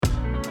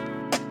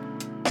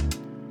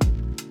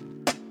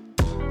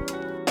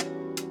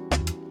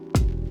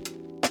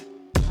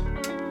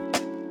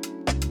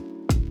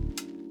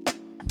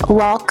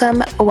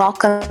Welcome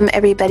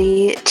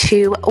everybody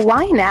to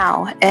Why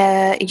Now,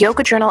 a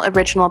Yoga Journal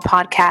original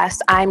podcast.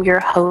 I'm your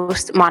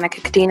host,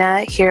 Monica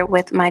Cadena, here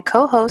with my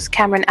co-host,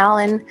 Cameron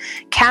Allen.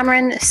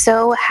 Cameron,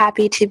 so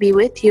happy to be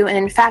with you. And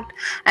in fact,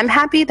 I'm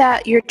happy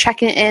that you're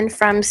checking in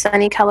from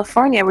sunny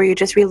California, where you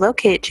just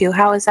relocated to.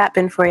 How has that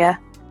been for you?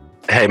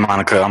 Hey,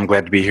 Monica, I'm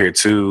glad to be here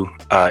too.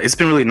 It's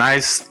been really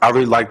nice. I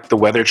really like the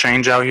weather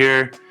change out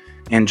here,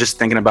 and just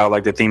thinking about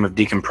like the theme of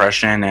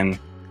decompression and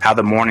how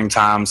the morning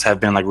times have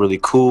been like really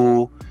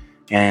cool,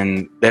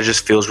 and that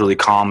just feels really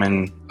calm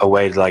and a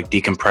way to like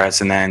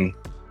decompress, and then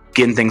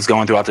getting things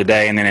going throughout the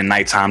day, and then at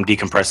nighttime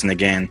decompressing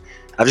again.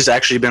 I've just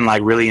actually been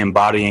like really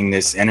embodying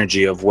this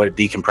energy of what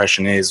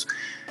decompression is,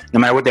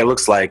 no matter what that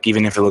looks like,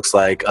 even if it looks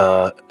like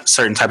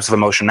certain types of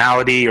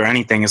emotionality or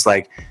anything. It's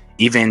like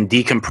even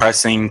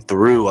decompressing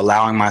through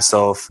allowing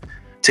myself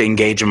to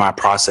engage in my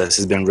process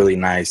has been really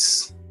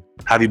nice.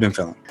 How have you been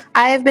feeling?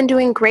 I've been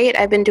doing great.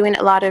 I've been doing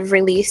a lot of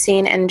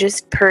releasing and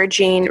just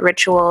purging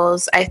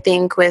rituals. I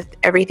think with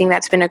everything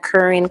that's been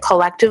occurring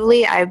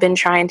collectively, I've been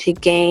trying to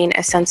gain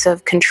a sense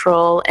of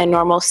control and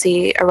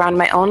normalcy around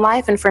my own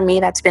life. And for me,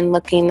 that's been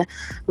looking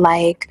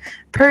like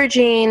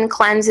purging,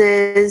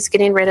 cleanses,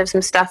 getting rid of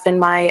some stuff in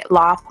my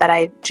loft that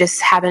I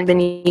just haven't been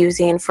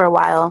using for a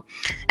while,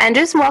 and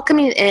just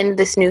welcoming in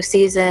this new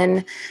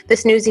season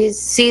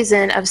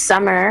of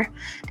summer.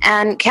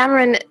 And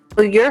Cameron,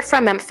 you're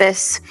from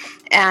Memphis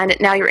and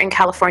now you're in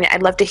California.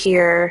 I'd love to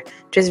hear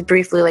just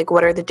briefly, like,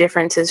 what are the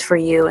differences for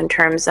you in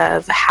terms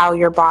of how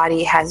your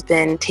body has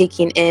been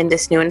taking in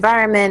this new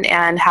environment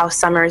and how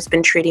summer has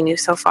been treating you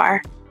so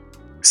far?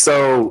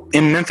 So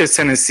in Memphis,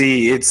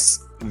 Tennessee,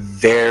 it's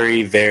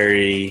very,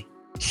 very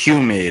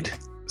humid.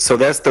 So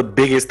that's the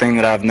biggest thing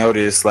that I've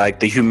noticed, like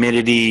the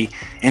humidity,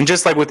 and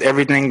just like with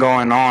everything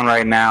going on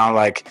right now,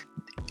 like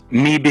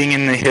me being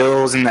in the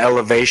hills and the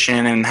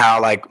elevation and how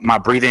like my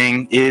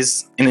breathing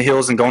is in the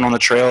hills and going on the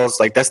trails,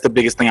 like that's the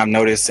biggest thing I've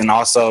noticed. And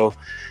also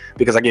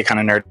because I get kind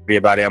of nerdy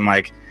about it, I'm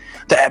like,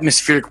 the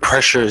atmospheric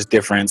pressure is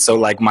different. So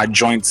like my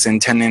joints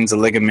and tendons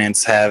and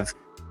ligaments have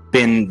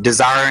been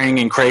desiring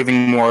and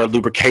craving more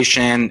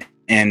lubrication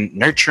and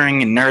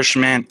nurturing and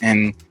nourishment.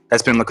 And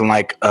that's been looking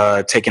like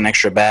taking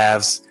extra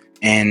baths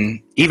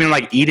and even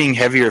like eating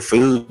heavier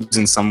foods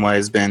in some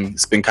ways.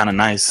 It's been kind of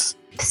nice.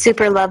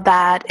 Super love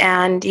that.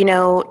 And,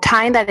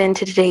 tying that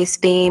into today's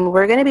theme,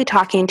 we're going to be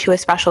talking to a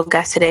special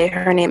guest today.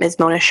 Her name is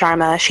Mona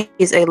Sharma.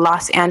 She's a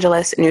Los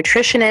Angeles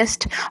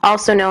nutritionist,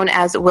 also known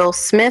as Will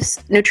Smith's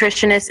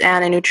nutritionist,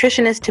 and a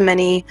nutritionist to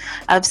many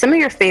of some of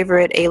your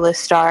favorite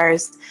A-list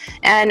stars.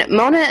 And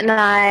Mona and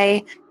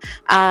I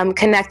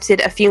connected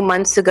a few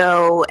months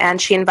ago,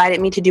 and she invited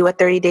me to do a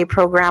 30-day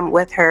program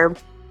with her,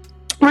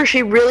 where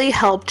she really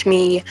helped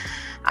me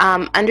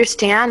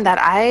understand that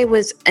I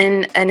was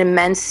in an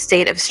immense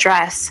state of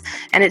stress.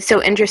 And it's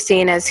so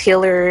interesting, as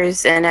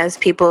healers and as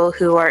people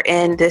who are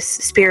in this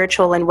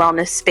spiritual and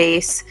wellness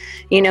space,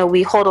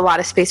 we hold a lot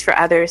of space for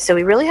others. So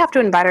we really have to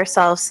invite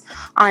ourselves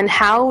on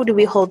how do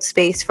we hold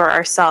space for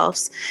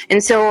ourselves.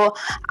 And so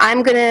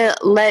I'm going to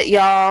let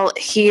y'all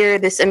hear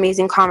this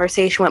amazing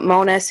conversation with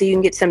Mona so you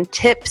can get some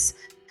tips,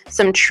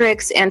 some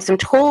tricks, and some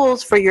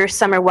tools for your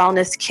summer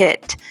wellness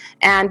kit.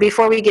 And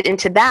before we get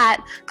into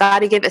that, got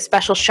to give a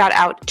special shout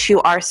out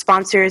to our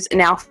sponsors,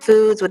 Now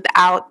Foods.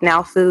 Without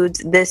Now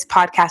Foods, this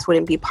podcast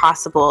wouldn't be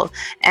possible.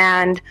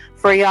 And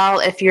for y'all,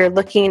 if you're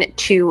looking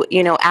to,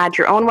 add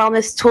your own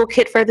wellness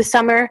toolkit for the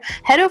summer,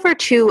 head over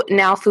to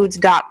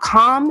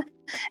nowfoods.com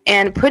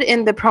and put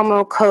in the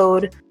promo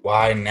code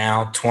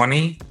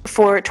WhyNow20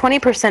 for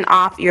 20%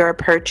 off your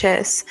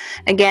purchase.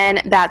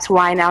 Again, that's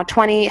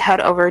WhyNow20.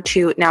 Head over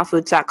to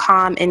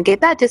nowfoods.com and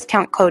get that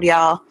discount code,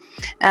 y'all.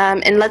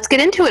 And let's get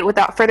into it.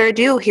 Without further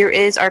ado, here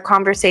is our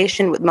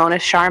conversation with Mona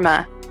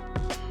Sharma.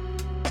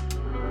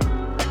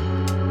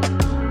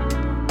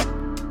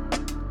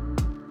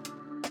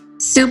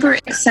 Super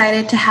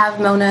excited to have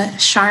Mona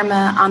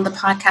Sharma on the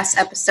podcast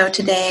episode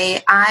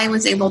today. I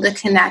was able to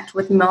connect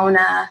with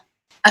Mona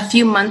a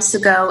few months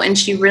ago, and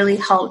she really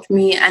helped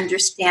me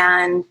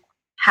understand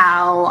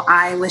how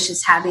I was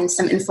just having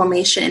some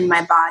inflammation in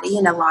my body,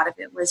 and a lot of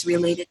it was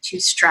related to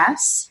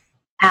stress.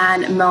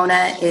 And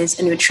Mona is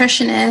a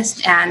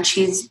nutritionist, and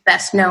she's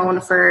best known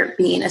for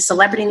being a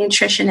celebrity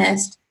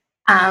nutritionist.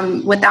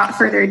 Without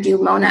further ado,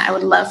 Mona, I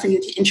would love for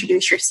you to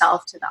introduce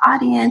yourself to the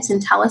audience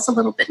and tell us a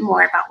little bit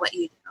more about what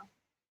you do.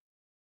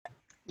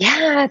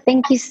 Yeah,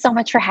 thank you so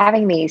much for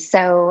having me.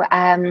 So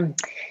I'm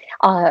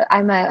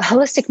a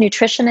holistic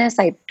nutritionist.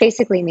 I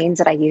basically means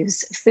that I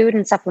use food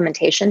and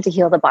supplementation to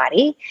heal the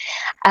body.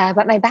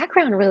 But my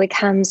background really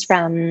comes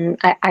from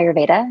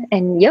Ayurveda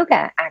and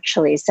yoga,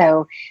 actually.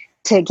 So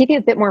to give you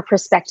a bit more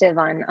perspective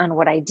on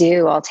what I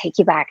do, I'll take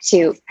you back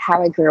to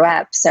how I grew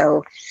up.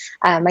 So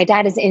my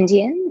dad is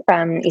Indian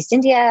from East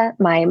India.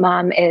 My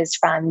mom is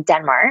from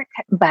Denmark,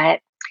 but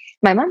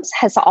my mom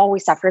has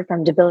always suffered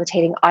from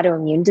debilitating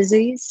autoimmune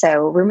disease,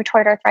 so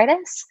rheumatoid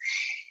arthritis.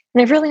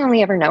 And I've really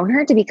only ever known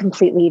her to be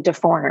completely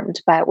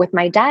deformed. But with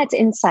my dad's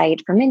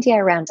insight from India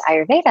around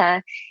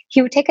Ayurveda,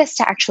 he would take us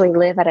to actually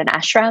live at an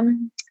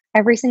ashram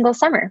every single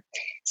summer.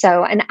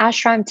 So an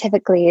ashram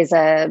typically is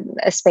a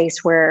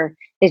space where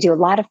they do a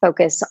lot of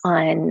focus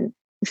on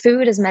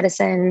food as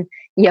medicine,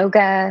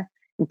 yoga,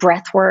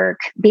 breath work,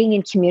 being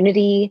in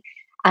community,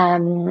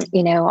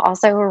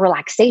 also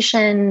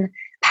relaxation,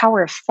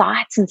 power of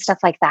thoughts and stuff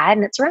like that.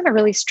 And it's around a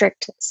really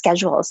strict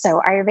schedule.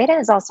 So Ayurveda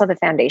is also the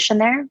foundation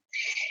there.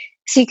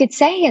 So you could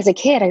say as a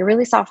kid, I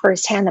really saw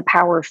firsthand the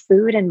power of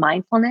food and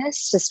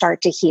mindfulness to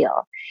start to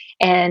heal.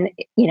 And,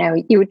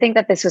 you would think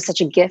that this was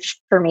such a gift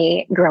for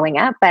me growing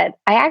up, but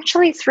I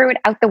actually threw it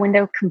out the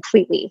window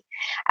completely.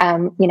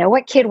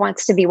 What kid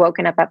wants to be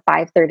woken up at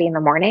 5:30 in the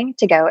morning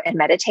to go and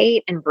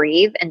meditate and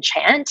breathe and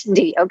chant and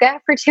do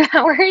yoga for 2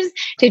 hours,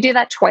 to do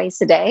that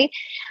twice a day?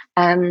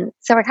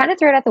 So I kind of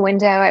threw it out the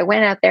window. I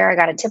went out there, I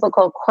got a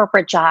typical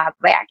corporate job.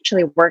 I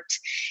actually worked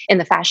in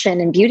the fashion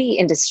and beauty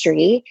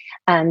industry,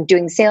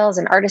 doing sales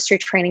and artistry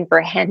training for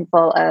a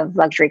handful of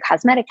luxury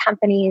cosmetic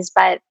companies.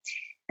 But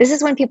this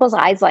is when people's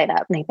eyes light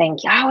up and they think,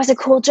 oh, it was a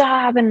cool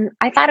job. And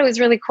I thought it was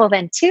really cool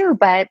then too,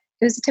 but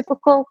it was a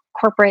typical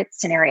corporate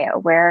scenario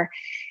where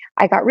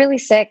I got really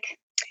sick.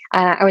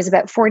 I was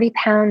about 40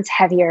 pounds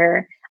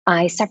heavier.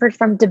 I suffered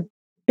from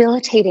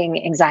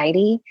debilitating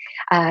anxiety,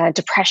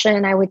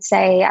 depression, I would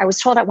say. I was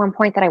told at one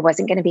point that I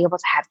wasn't going to be able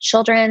to have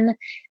children.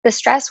 The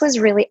stress was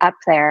really up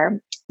there,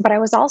 but I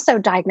was also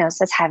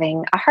diagnosed as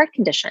having a heart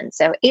condition.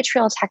 So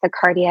atrial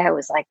tachycardia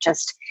was like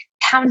just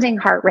pounding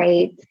heart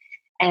rate,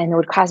 and it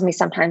would cause me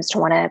sometimes to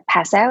want to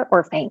pass out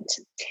or faint.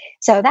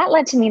 So that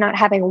led to me not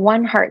having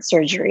one heart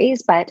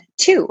surgeries, but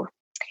two.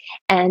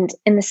 And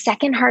in the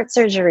second heart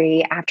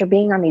surgery, after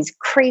being on these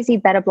crazy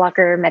beta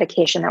blocker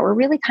medication that were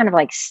really kind of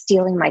like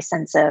stealing my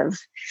sense of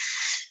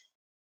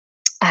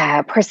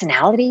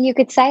personality, you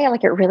could say,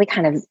 like it really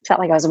kind of felt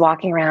like I was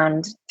walking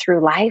around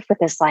through life with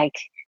this like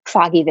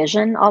foggy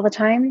vision all the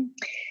time.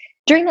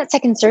 During that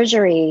second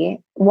surgery,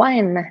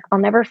 I'll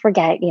never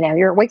forget,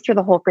 you're awake through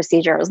the whole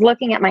procedure. I was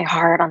looking at my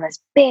heart on this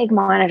big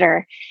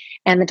monitor,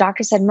 and the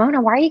doctor said,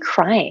 Mona, why are you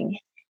crying?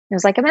 I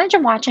was like,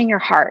 imagine watching your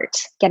heart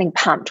getting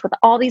pumped with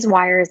all these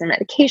wires and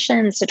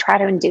medications to try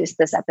to induce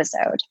this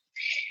episode.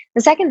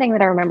 The second thing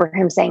that I remember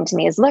him saying to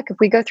me is, look, if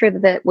we go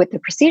through with the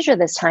procedure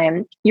this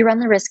time, you run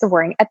the risk of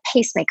wearing a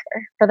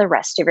pacemaker for the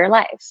rest of your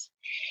life.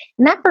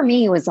 And that for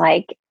me was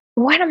like,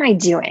 what am I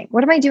doing?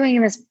 What am I doing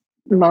in this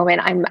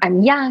moment?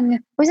 I'm young. I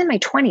was in my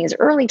 20s,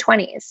 early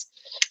 20s.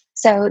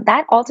 So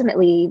that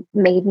ultimately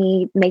made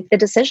me make the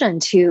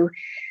decision to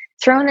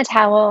throw in the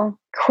towel,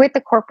 quit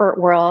the corporate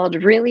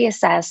world, really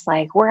assess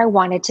like where I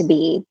wanted to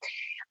be.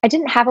 I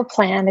didn't have a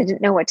plan. I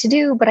didn't know what to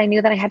do, but I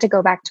knew that I had to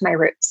go back to my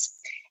roots.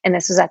 And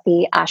this was at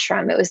the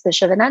ashram. It was the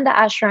Shivananda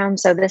ashram.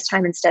 So this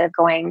time, instead of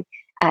going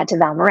to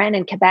Valmorin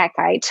in Quebec,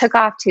 I took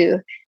off to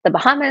the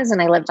Bahamas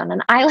and I lived on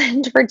an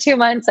island for 2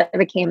 months. I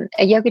became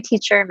a yoga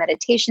teacher,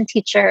 meditation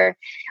teacher.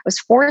 I was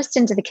forced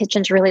into the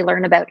kitchen to really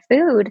learn about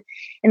food.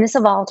 And this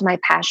evolved my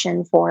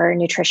passion for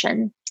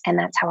nutrition. And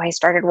that's how I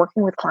started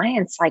working with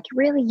clients, like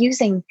really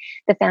using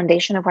the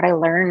foundation of what I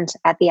learned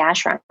at the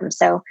ashram.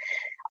 So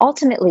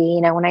ultimately,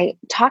 when I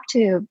talk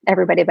to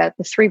everybody about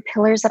the 3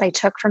 pillars that I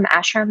took from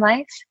ashram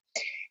life,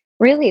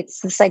 really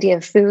it's this idea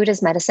of food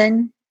as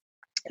medicine.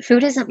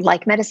 Food isn't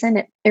like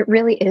medicine. It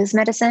really is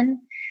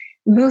medicine.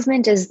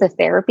 Movement is the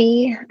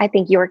therapy. I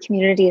think your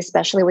community,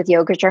 especially with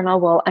Yoga Journal,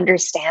 will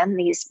understand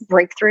these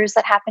breakthroughs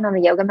that happen on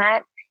the yoga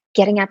mat,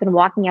 getting up and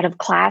walking out of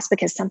class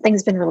because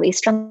something's been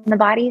released from the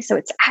body. So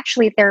it's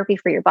actually therapy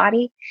for your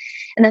body.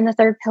 And then the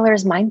third pillar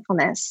is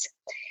mindfulness.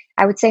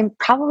 I would say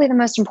probably the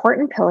most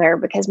important pillar,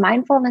 because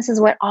mindfulness is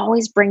what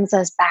always brings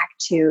us back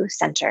to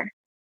center.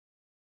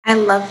 I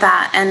love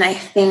that. And I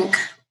think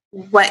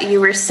what you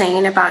were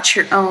saying about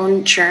your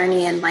own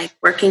journey and like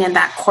working in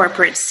that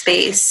corporate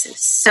space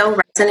so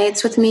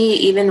resonates with me.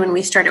 Even when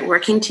we started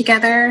working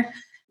together,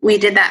 we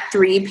did that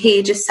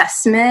 3-page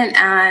assessment,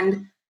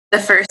 and the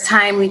first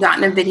time we got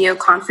in a video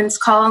conference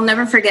call, I'll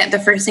never forget the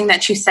first thing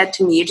that you said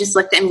to me. You just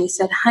looked at me and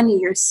said, honey,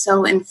 you're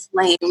so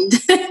inflamed.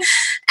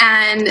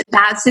 And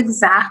that's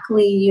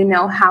exactly,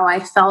 how I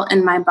felt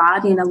in my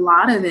body. And a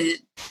lot of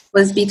it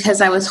was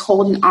because I was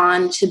holding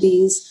on to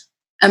these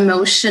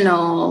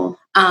emotional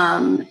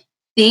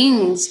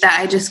things that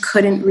I just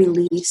couldn't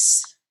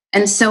release.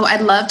 And so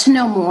I'd love to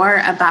know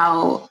more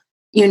about,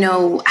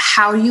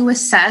 how you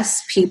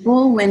assess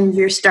people when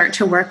you start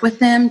to work with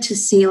them to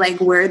see like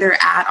where they're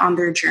at on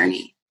their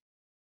journey.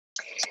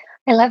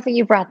 I love that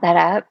you brought that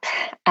up.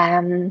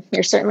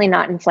 You're certainly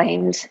not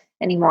inflamed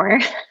anymore.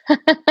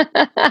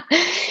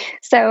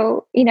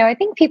 So, I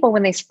think people,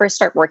 when they first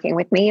start working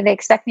with me, they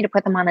expect me to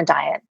put them on a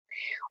diet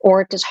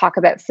or to talk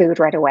about food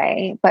right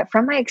away. But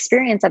from my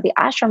experience at the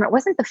ashram, it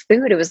wasn't the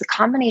food, it was the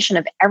combination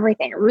of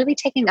everything, really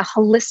taking a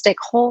holistic,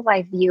 whole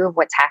life view of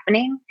what's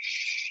happening.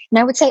 And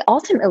I would say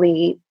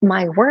ultimately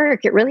my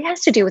work, it really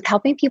has to do with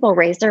helping people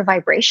raise their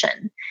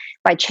vibration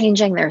by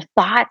changing their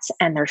thoughts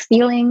and their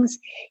feelings,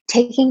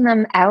 taking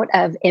them out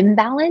of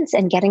imbalance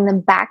and getting them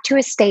back to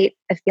a state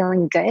of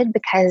feeling good,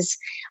 because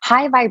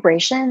high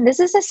vibration, this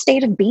is a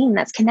state of being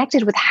that's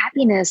connected with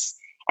happiness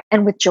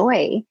and with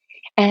joy.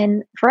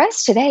 And for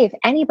us today, if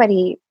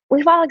anybody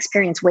we've all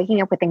experienced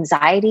waking up with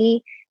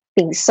anxiety,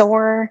 being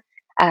sore,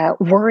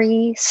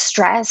 worry,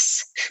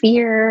 stress,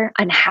 fear,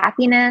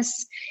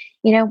 unhappiness.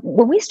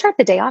 When we start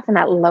the day off in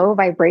that low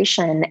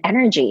vibration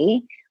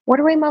energy, what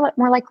are we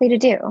more likely to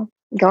do?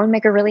 Go and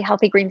make a really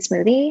healthy green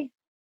smoothie?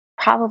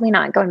 Probably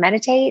not. Go and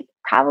meditate?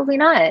 Probably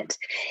not.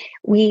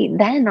 We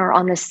then are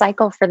on this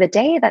cycle for the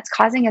day that's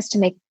causing us to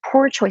make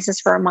poor choices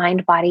for our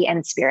mind, body,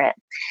 and spirit.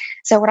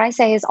 So, what I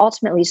say is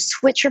ultimately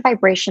switch your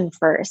vibration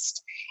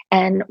first.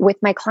 And with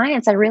my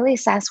clients, I really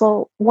assess,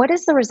 well, what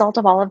is the result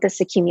of all of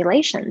this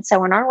accumulation?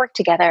 So, in our work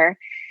together,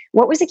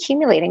 what was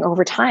accumulating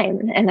over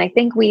time? And I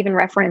think we even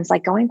reference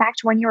like going back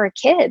to when you were a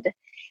kid.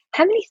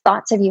 How many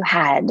thoughts have you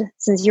had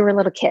since you were a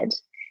little kid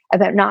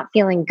about not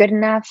feeling good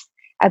enough,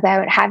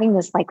 about having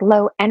this like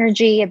low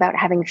energy, about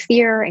having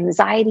fear,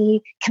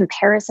 anxiety,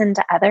 comparison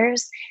to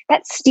others?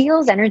 That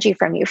steals energy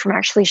from you from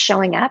actually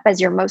showing up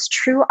as your most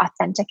true,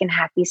 authentic, and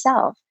happy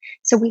self.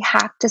 So we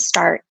have to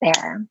start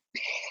there.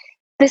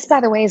 This, by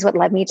the way, is what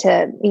led me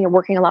to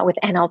working a lot with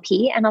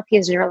NLP. NLP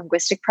is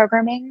neuro-linguistic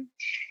programming.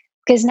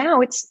 Because now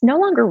it's no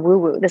longer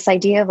woo-woo, this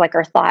idea of like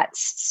our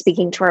thoughts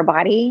speaking to our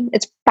body.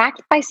 It's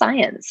backed by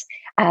science.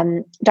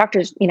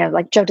 Doctors,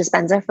 like Joe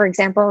Dispenza, for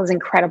example, is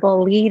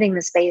incredible, leading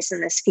the space in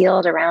this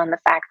field around the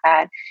fact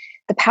that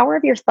the power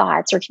of your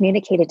thoughts are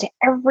communicated to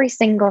every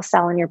single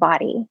cell in your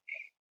body.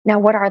 Now,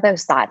 what are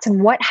those thoughts?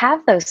 And what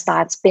have those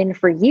thoughts been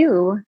for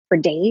you for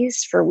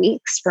days, for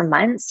weeks, for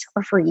months,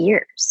 or for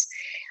years?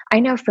 I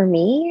know for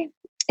me,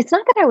 it's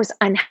not that I was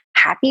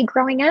unhappy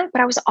growing up,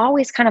 but I was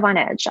always kind of on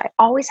edge. I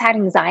always had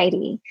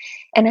anxiety.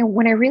 And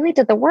when I really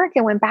did the work,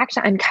 I went back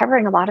to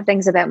uncovering a lot of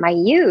things about my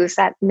youth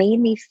that made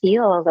me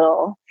feel a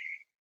little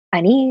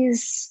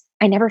unease.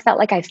 I never felt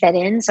like I fit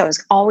in. So I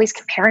was always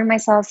comparing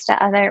myself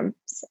to others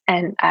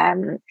and,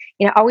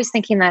 always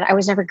thinking that I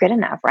was never good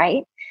enough,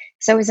 right?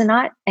 So is it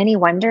not any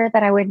wonder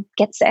that I would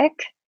get sick,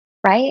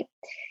 right?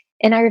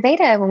 In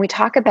Ayurveda, when we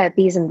talk about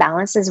these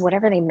imbalances,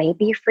 whatever they may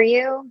be for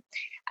you,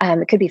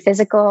 it could be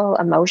physical,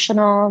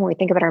 emotional. When we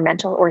think about our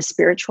mental or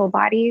spiritual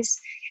bodies,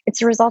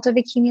 it's a result of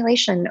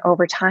accumulation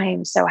over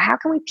time. So how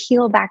can we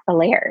peel back the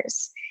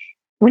layers?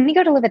 When you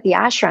go to live at the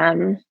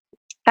ashram,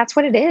 that's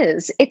what it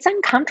is. It's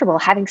uncomfortable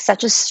having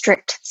such a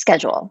strict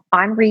schedule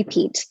on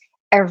repeat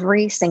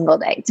every single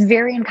day. It's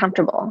very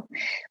uncomfortable.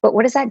 But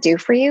what does that do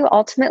for you?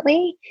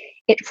 Ultimately,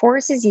 it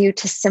forces you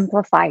to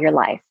simplify your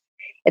life.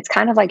 It's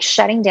kind of like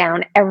shutting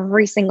down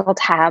every single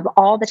tab,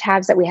 all the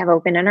tabs that we have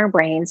open in our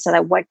brain, so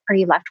that what are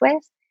you left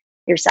with?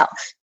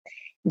 Yourself.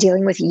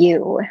 Dealing with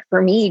you.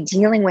 For me,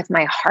 dealing with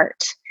my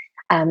heart,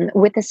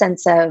 with a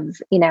sense of,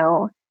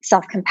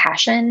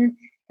 self-compassion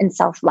and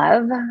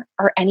self-love.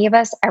 Are any of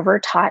us ever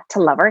taught to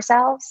love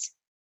ourselves?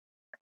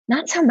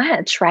 Not so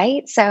much,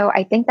 right? So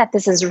I think that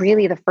this is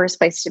really the first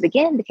place to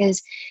begin,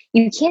 because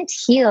you can't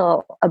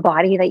heal a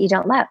body that you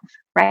don't love,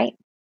 right?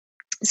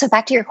 So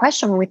back to your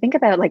question, when we think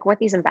about like what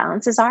these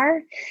imbalances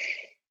are,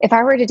 if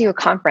I were to do a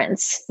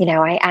conference,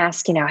 I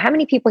ask, how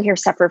many people here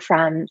suffer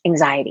from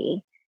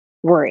anxiety,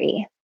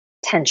 worry,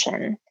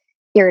 tension,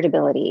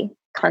 irritability,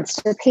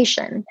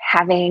 constipation,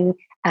 having,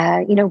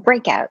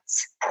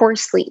 breakouts, poor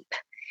sleep,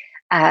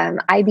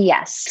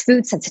 IBS,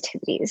 food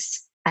sensitivities,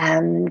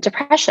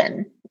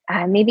 depression,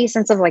 maybe a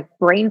sense of like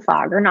brain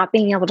fog or not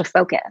being able to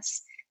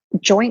focus,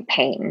 joint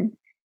pain.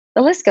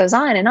 The list goes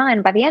on and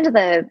on. By the end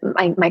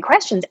of my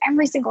questions,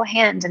 every single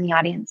hand in the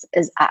audience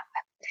is up.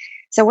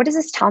 So what does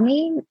this tell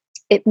me?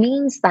 It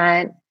means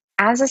that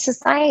as a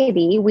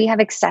society, we have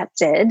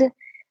accepted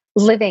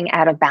living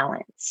out of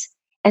balance.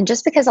 And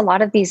just because a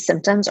lot of these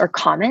symptoms are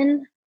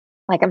common,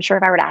 like I'm sure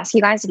if I were to ask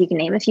you guys if you can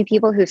name a few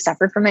people who've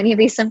suffered from any of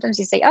these symptoms,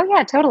 you say, oh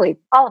yeah, totally,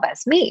 all of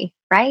us, me,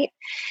 right?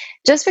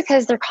 Just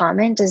because they're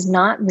common does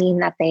not mean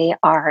that they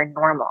are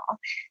normal.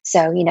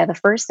 So, the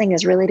first thing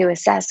is really to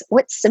assess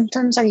what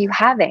symptoms are you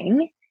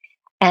having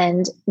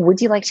and would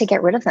you like to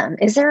get rid of them?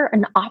 Is there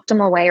an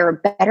optimal way or a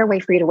better way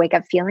for you to wake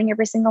up feeling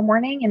every single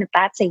morning? And if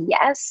that's a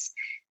yes,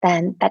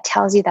 then that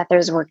tells you that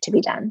there's work to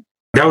be done.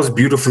 That was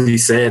beautifully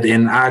said.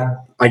 And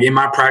in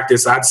my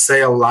practice, I'd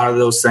say a lot of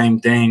those same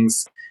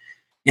things.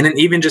 And then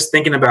even just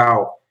thinking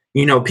about,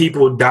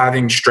 people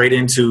diving straight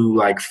into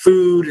like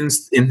food and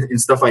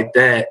stuff like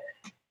that.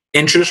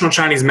 In traditional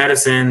Chinese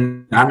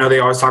medicine, I know they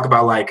always talk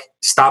about like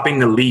stopping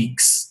the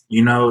leaks,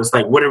 it's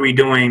like, what are we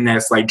doing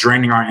that's like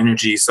draining our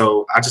energy?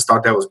 So I just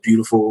thought that was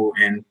beautiful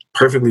and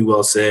perfectly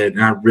well said.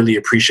 And I really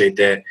appreciate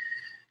that,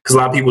 because a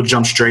lot of people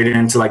jump straight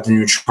into like the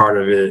nutrient part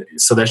of it.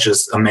 So that's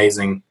just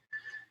amazing.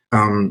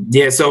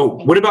 So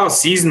what about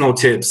seasonal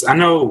tips? I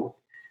know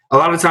a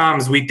lot of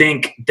times we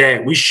think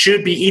that we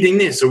should be eating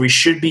this or we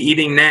should be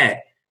eating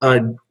that.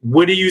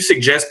 What do you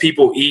suggest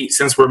people eat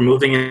since we're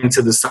moving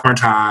into the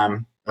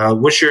summertime?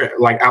 What's your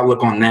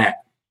outlook on that?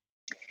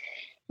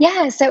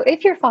 Yeah, so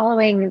if you're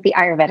following the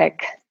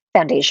Ayurvedic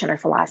foundation or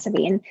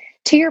philosophy, and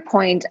To your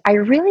point, I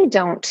really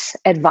don't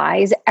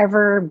advise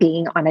ever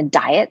being on a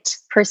diet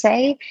per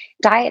se.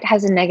 Diet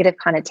has a negative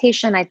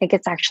connotation. I think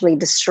it's actually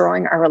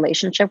destroying our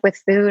relationship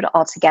with food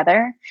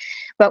altogether.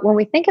 But when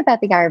we think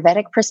about the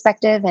Ayurvedic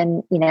perspective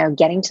and,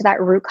 getting to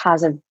that root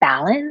cause of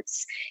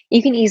balance,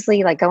 you can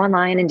easily like go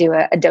online and do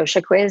a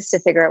dosha quiz to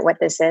figure out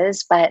what this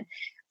is. But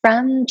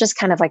from just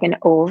kind of like an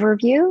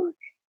overview,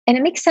 and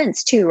it makes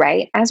sense too,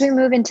 right? As we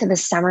move into the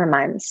summer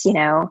months,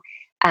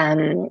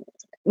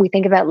 we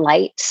think about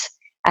light,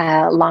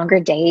 longer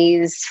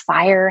days,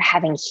 fire,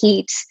 having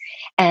heat,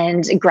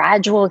 and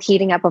gradual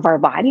heating up of our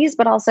bodies,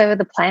 but also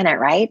the planet,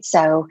 right?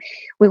 So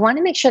we want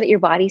to make sure that your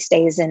body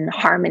stays in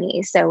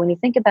harmony. So when you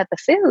think about the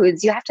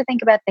foods, you have to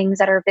think about things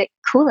that are a bit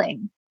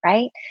cooling,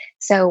 right?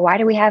 So why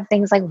do we have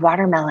things like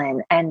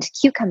watermelon and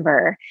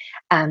cucumber,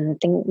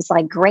 things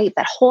like grape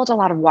that hold a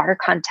lot of water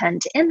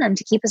content in them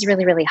to keep us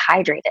really, really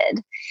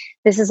hydrated?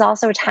 This is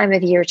also a time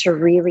of year to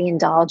really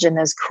indulge in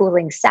those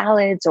cooling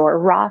salads or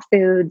raw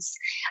foods,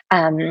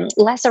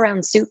 less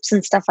around soups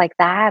and stuff like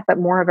that, but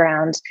more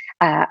around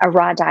a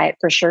raw diet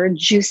for sure.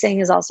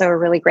 Juicing is also a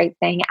really great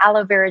thing.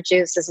 Aloe vera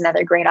juice is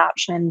another great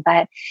option.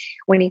 But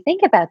when you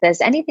think about this,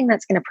 anything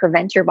that's going to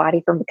prevent your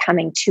body from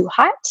becoming too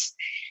hot,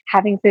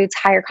 having foods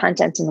higher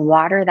content in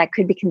water that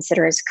could be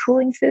considered as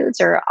cooling foods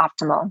are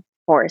optimal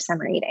for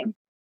summer eating.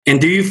 And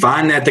do you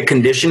find that the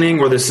conditioning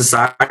or the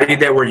society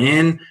that we're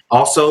in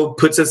also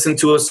puts us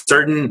into a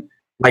certain,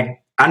 I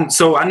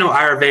know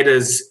Ayurveda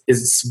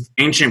is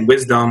ancient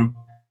wisdom,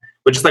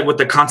 but just like with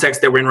the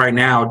context that we're in right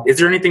now, is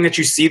there anything that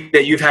you see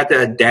that you've had to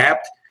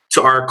adapt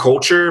to our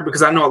culture?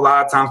 Because I know a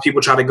lot of times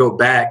people try to go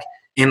back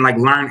and like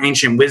learn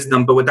ancient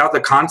wisdom, but without the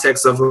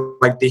context of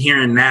like the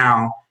here and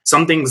now,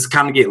 some things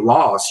kind of get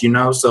lost,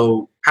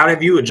 So how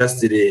have you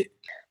adjusted it?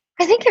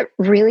 I think it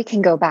really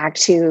can go back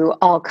to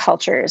all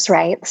cultures,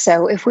 right?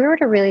 So if we were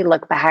to really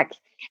look back,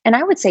 and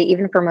I would say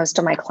even for most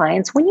of my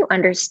clients, when you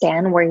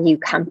understand where you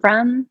come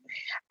from,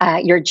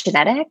 your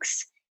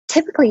genetics,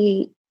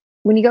 typically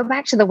when you go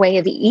back to the way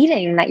of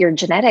eating that your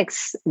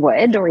genetics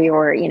would, or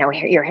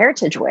your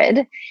heritage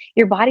would,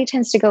 your body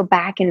tends to go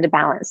back into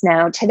balance.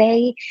 Now,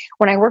 today,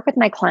 when I work with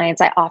my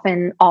clients, I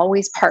often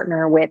always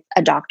partner with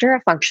a doctor,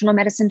 a functional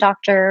medicine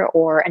doctor,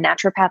 or a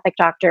naturopathic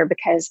doctor,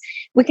 because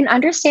we can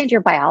understand your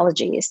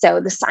biology.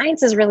 So the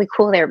science is really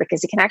cool there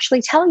because it can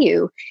actually tell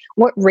you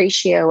what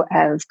ratio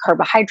of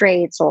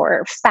carbohydrates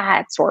or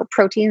fats or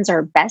proteins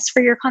are best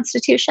for your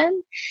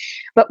constitution.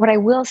 But what I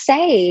will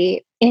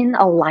say, in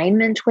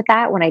alignment with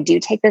that, when I do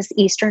take this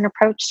Eastern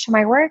approach to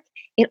my work,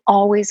 it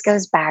always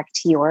goes back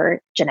to your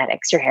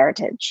genetics, your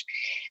heritage.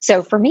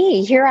 So for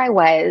me, here I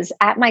was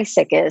at my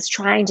sickest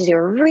trying to do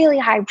a really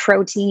high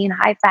protein,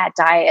 high fat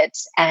diet,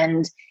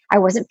 and I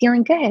wasn't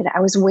feeling good. I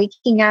was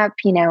waking up,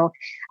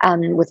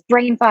 with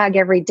brain fog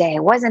every day. I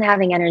wasn't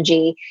having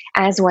energy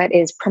as what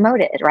is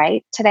promoted,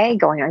 right? Today,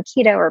 going on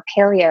keto or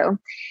paleo.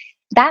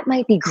 That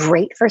might be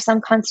great for some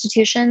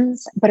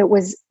constitutions, but it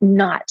was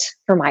not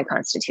for my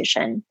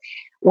constitution.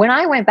 When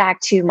I went back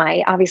to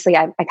obviously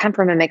I come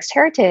from a mixed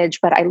heritage,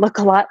 but I look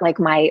a lot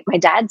like my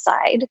dad's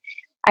side.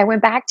 I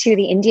went back to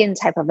the Indian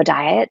type of a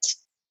diet,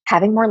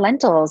 having more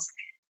lentils,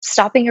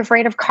 stop being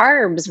afraid of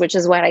carbs, which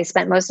is what I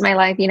spent most of my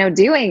life,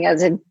 doing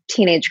as a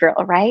teenage girl,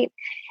 right?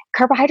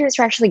 Carbohydrates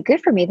are actually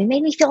good for me. They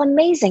made me feel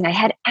amazing. I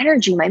had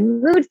energy. My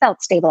mood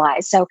felt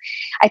stabilized. So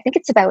I think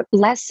it's about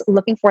less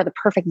looking for the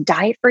perfect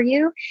diet for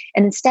you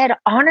and instead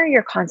honor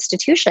your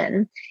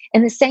constitution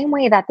in the same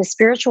way that the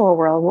spiritual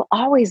world will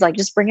always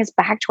just bring us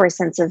back to our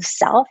sense of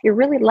self. You're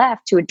really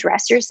left to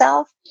address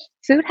yourself.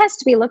 Food has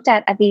to be looked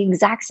at the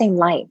exact same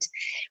light.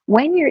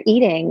 When you're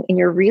eating and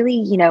you're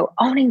really,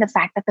 owning the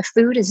fact that the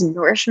food is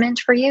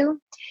nourishment for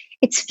you,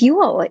 it's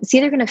fuel. It's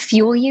either going to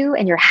fuel you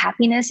and your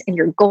happiness and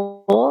your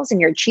goals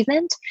and your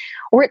achievement,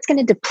 or it's going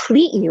to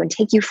deplete you and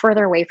take you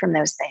further away from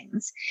those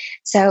things.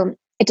 So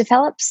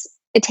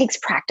it takes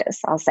practice,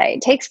 I'll say.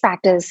 It takes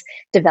practice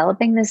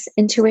developing this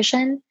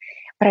intuition.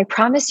 But I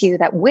promise you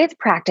that with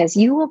practice,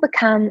 you will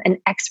become an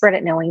expert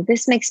at knowing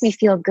this makes me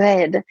feel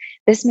good.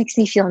 This makes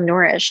me feel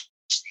nourished.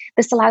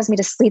 This allows me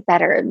to sleep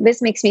better.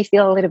 This makes me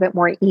feel a little bit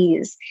more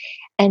ease.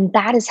 And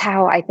that is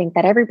how I think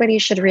that everybody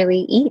should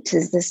really eat,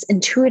 is this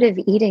intuitive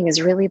eating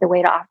is really the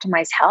way to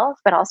optimize health,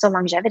 but also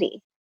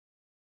longevity.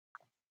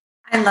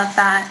 I love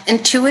that.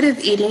 Intuitive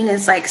eating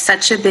is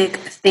such a big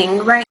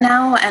thing right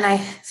now. And I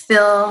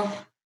feel,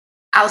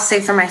 I'll say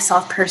for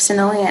myself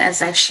personally,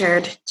 as I've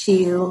shared to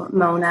you,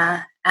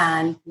 Mona,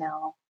 and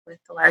with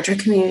the larger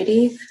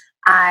community,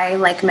 I,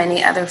 like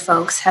many other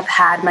folks, have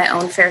had my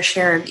own fair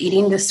share of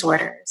eating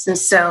disorders. And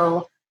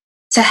so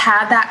to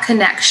have that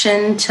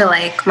connection to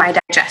my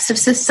digestive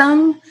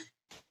system,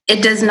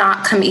 it does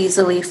not come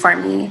easily for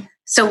me.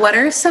 So what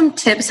are some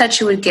tips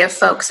that you would give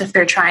folks if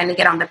they're trying to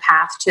get on the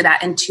path to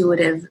that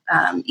intuitive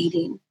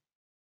eating?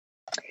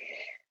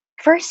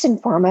 First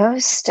and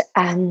foremost,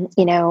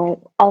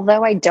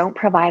 although I don't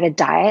provide a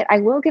diet, I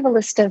will give a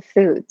list of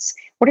foods.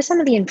 What are some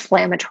of the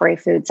inflammatory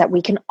foods that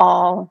we can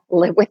all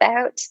live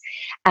without?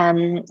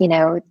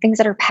 Things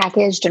that are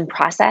packaged and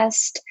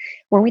processed.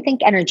 When we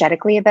think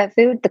energetically about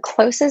food, the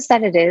closest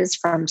that it is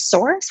from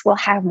source will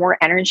have more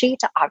energy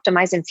to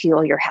optimize and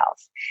fuel your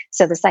health.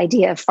 So this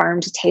idea of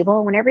farm to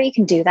table, whenever you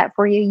can do that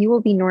for you, you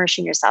will be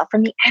nourishing yourself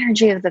from the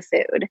energy of the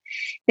food.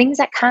 Things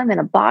that come in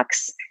a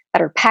box,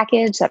 that are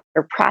packaged, that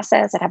are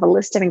processed, that have a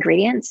list of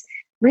ingredients,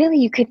 really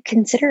you could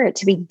consider it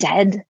to be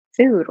dead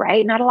food,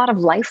 right? Not a lot of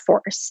life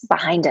force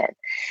behind it.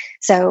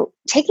 So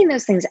taking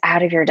those things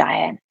out of your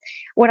diet.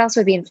 What else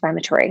would be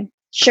inflammatory?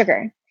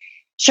 Sugar.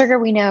 Sugar,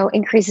 we know,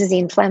 increases the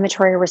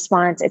inflammatory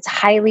response. It's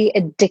highly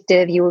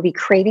addictive. You will be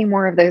craving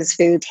more of those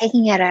foods.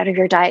 Taking it out of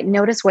your diet,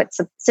 notice what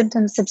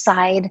symptoms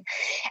subside.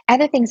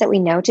 Other things that we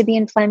know to be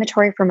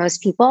inflammatory for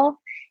most people: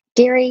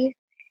 dairy.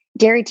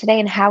 Dairy today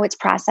and how it's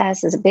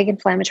processed is a big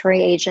inflammatory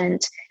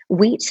agent.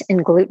 Wheat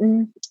and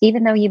gluten,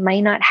 even though you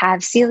may not have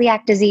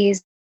celiac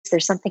disease,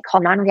 there's something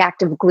called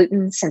non-reactive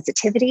gluten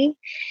sensitivity,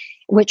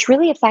 which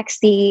really affects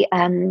the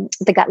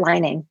gut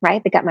lining,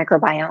 right? The gut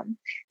microbiome.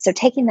 So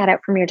taking that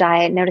out from your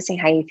diet, noticing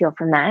how you feel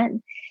from that.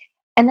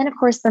 And then, of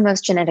course, the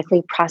most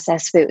genetically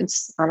processed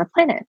foods on the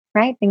planet,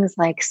 right? Things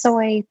like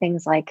soy,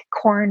 things like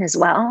corn as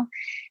well.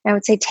 And I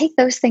would say take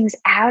those things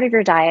out of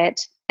your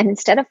diet, and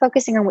instead of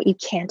focusing on what you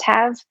can't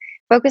have,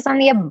 focus on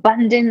the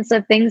abundance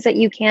of things that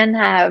you can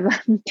have.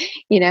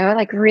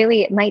 Like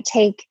really, it might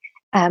take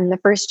the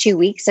first 2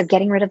 weeks of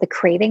getting rid of the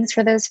cravings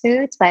for those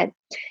foods. But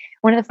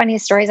one of the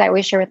funniest stories I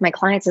always share with my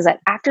clients is that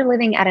after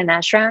living at an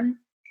ashram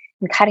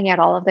and cutting out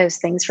all of those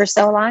things for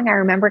so long, I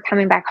remember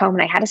coming back home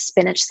and I had a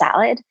spinach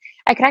salad.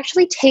 I could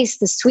actually taste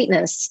the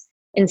sweetness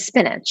in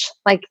spinach.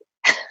 Like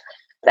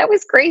that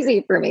was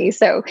crazy for me.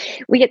 So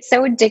we get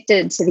so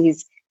addicted to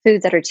these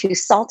foods that are too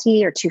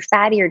salty or too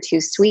fatty or too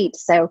sweet.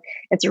 So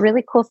it's a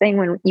really cool thing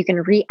when you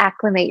can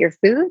reacclimate your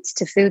foods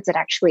to foods that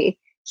actually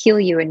heal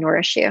you and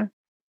nourish you.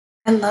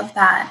 I love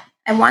that.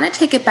 I want to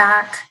take it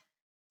back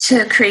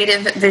to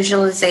creative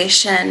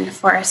visualization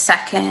for a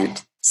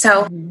second.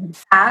 So, in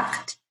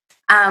fact,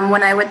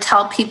 when I would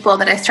tell people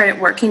that I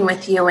started working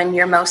with you and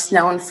you're most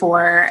known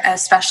for,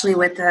 especially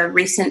with the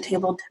recent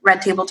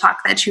Red Table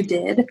Talk that you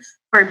did,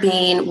 for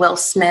being Will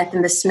Smith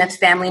and the Smith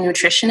Family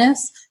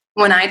Nutritionist,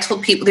 when I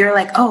told people, they were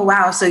like, oh,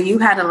 wow, so you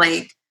had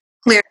to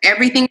clear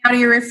everything out of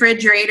your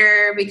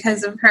refrigerator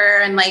because of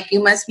her. And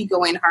you must be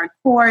going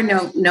hardcore,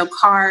 no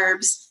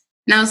carbs.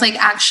 And I was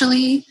like,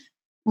 actually,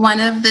 one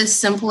of the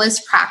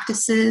simplest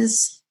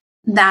practices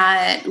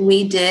that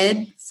we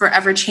did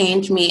forever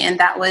changed me. And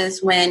that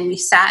was when we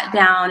sat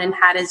down and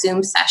had a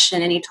Zoom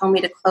session and he told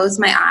me to close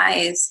my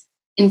eyes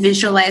and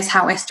visualize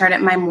how I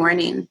started my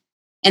morning.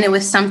 And it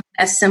was something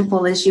as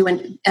simple as you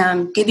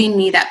giving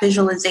me that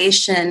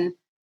visualization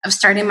of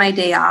starting my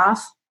day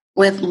off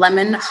with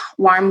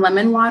warm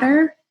lemon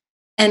water,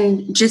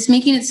 and just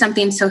making it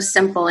something so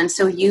simple. And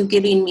so you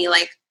giving me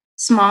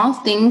small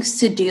things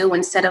to do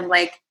instead of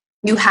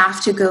you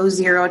have to go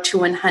 0 to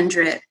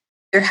 100.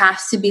 There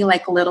has to be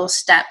little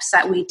steps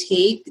that we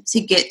take to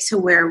get to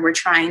where we're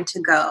trying to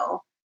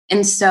go.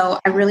 And so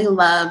I really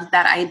love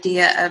that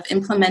idea of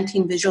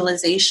implementing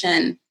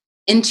visualization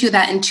into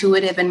that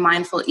intuitive and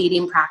mindful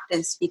eating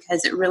practice,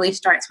 because it really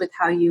starts with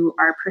how you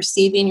are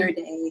perceiving your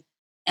day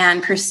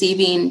and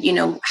perceiving,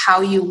 how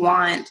you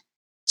want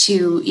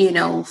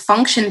to,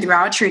 function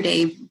throughout your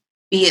day,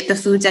 be it the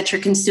foods that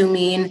you're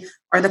consuming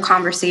or the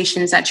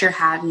conversations that you're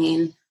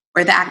having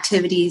or the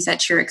activities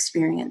that you're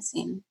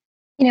experiencing.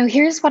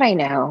 Here's what I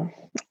know.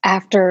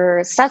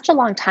 After such a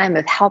long time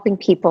of helping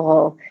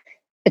people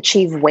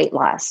achieve weight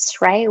loss,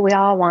 right? We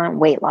all want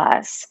weight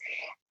loss.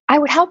 I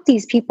would help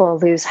these people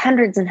lose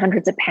hundreds and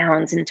hundreds of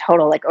pounds in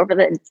total, over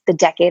the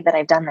decade that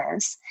I've done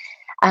this.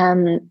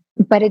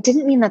 But it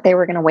didn't mean that they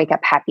were going to wake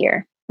up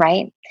happier,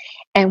 right?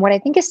 And what I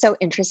think is so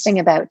interesting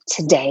about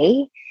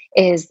today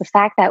is the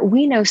fact that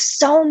we know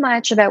so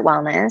much about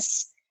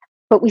wellness,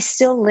 but we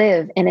still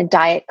live in a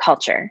diet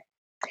culture.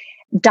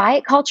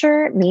 Diet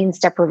culture means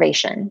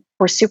deprivation.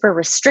 We're super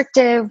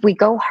restrictive. We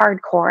go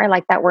hardcore. I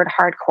like that word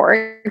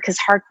hardcore because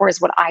hardcore is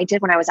what I did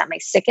when I was at my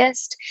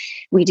sickest.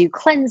 We do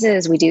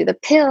cleanses. We do the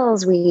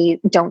pills. We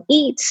don't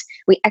eat.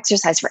 We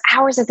exercise for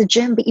hours at the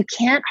gym, but you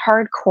can't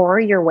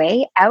hardcore your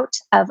way out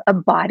of a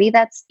body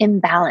that's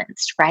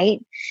imbalanced, right?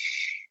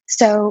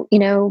 So,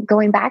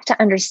 going back to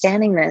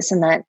understanding this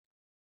and that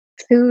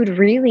food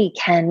really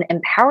can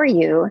empower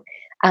you,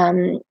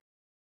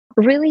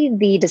 really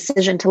the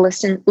decision to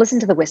listen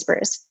to the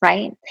whispers,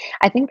 right?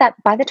 I think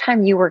that by the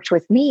time you worked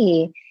with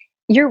me,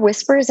 your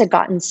whispers had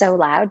gotten so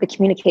loud, the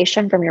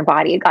communication from your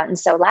body had gotten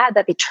so loud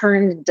that they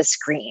turned into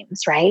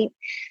screams, right?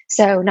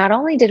 So not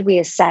only did we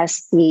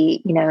assess the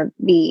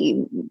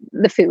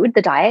food,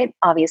 the diet,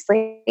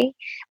 obviously,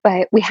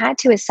 but we had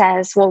to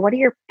assess, well, what are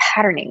your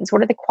patternings?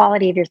 What are the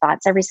quality of your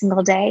thoughts every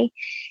single day?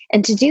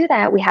 And to do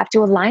that, we have to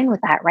align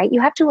with that, right?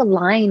 You have to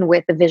align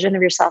with the vision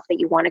of yourself that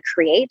you want to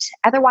create.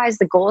 Otherwise,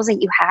 the goals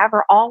that you have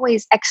are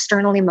always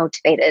externally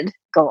motivated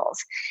goals.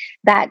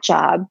 That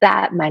job,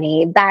 that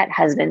money, that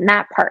husband,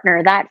 that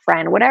partner, that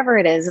friend, whatever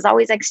it is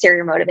always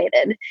exterior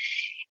motivated.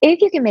 If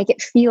you can make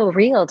it feel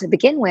real to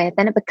begin with,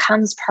 then it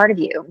becomes part of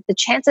you. The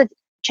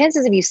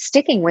chances of you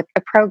sticking with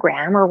a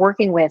program or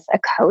working with a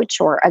coach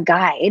or a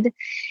guide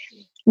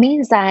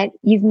means that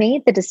you've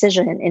made the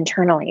decision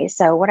internally.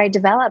 So what I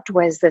developed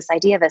was this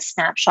idea of a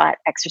snapshot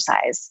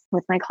exercise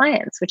with my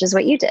clients, which is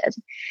what you did.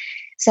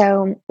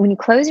 So when you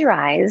close your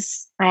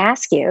eyes, I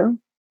ask you,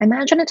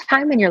 imagine a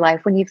time in your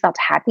life when you felt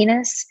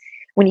happiness,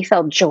 when you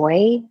felt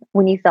joy,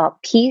 when you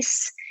felt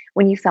peace,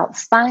 when you felt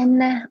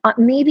fun,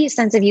 maybe a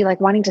sense of you like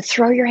wanting to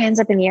throw your hands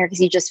up in the air because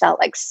you just felt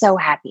like so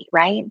happy,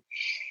 right?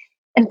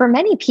 And for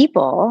many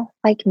people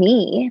like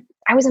me,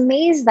 I was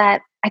amazed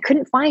that I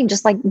couldn't find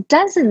just like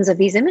dozens of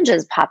these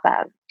images pop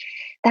up.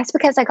 That's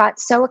because I got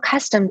so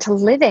accustomed to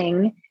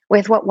living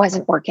with what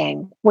wasn't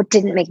working, what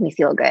didn't make me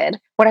feel good,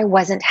 what I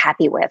wasn't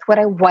happy with, what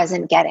I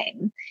wasn't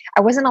getting.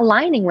 I wasn't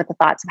aligning with the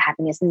thoughts of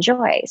happiness and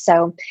joy.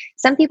 So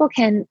some people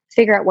can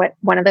figure out what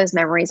one of those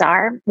memories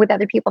are. With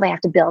other people, they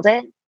have to build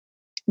it.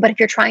 But if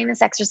you're trying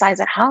this exercise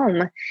at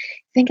home,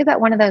 think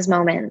about one of those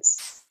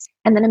moments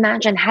and then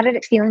imagine, how did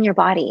it feel in your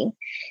body?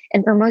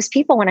 And for most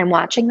people, when I'm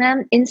watching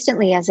them,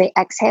 instantly as they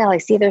exhale, I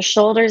see their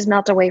shoulders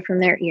melt away from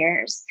their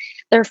ears.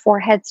 Their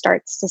forehead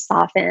starts to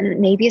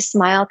soften. Maybe a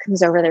smile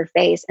comes over their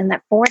face. And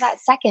that for that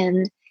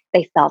second,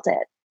 they felt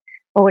it.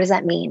 Well, what does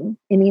that mean?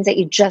 It means that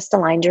you just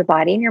aligned your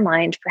body and your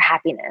mind for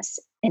happiness.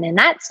 And in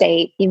that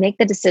state, you make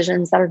the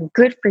decisions that are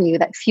good for you,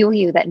 that fuel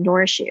you, that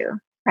nourish you.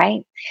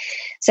 Right?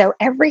 So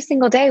every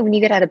single day when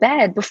you get out of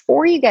bed,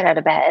 before you get out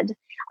of bed,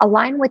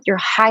 align with your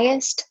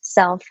highest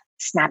self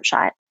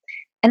snapshot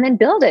and then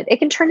build it. It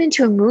can turn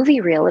into a movie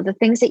reel of the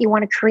things that you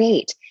want to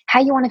create,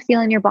 how you want to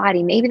feel in your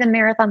body, maybe the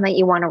marathon that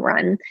you want to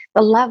run,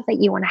 the love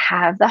that you want to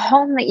have, the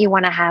home that you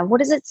want to have. What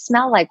does it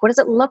smell like? What does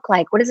it look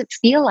like? What does it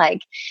feel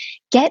like?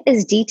 Get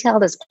as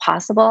detailed as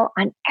possible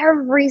on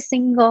every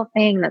single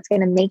thing that's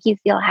going to make you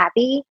feel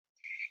happy.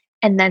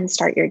 And then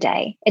start your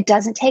day. It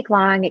doesn't take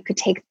long. It could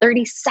take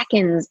 30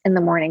 seconds in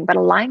the morning, but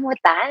align with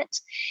that.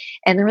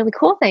 And the really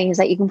cool thing is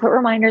that you can put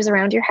reminders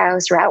around your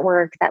house or at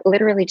work that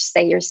literally just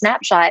say your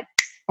snapshot,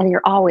 and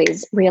you're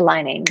always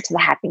realigning to the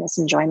happiness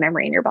and joy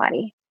memory in your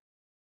body.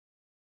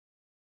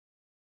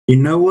 You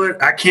know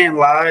what? I can't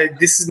lie.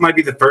 Might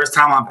be the first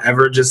time I've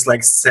ever just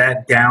like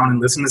sat down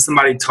and listened to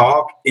somebody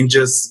talk and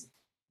just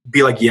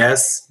be like,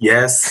 yes,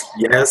 yes,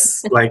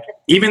 yes. Like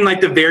even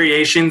like the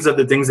variations of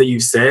the things that you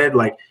said,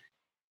 like,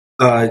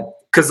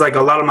 because like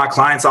a lot of my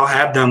clients, I'll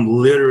have them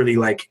literally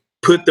like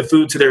put the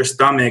food to their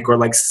stomach or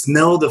like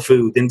smell the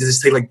food and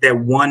just take like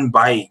that one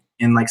bite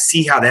and like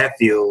see how that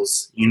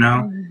feels, you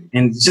know?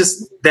 And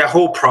just that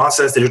whole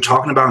process that you're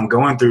talking about and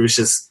going through is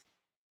just,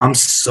 I'm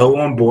so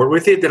on board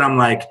with it that I'm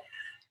like,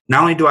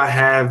 not only do I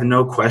have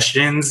no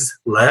questions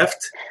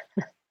left,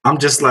 I'm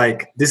just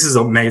like, this is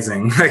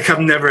amazing. Like I've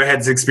never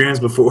had this experience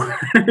before.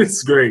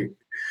 It's great.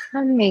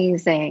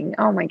 Amazing.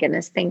 Oh my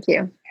goodness. Thank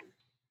you.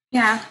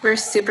 Yeah, we're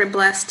super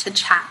blessed to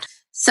chat.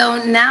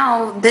 So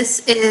now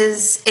this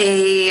is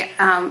a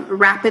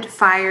rapid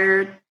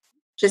fire,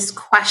 just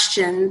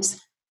questions.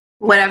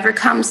 Whatever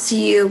comes to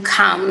you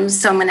comes.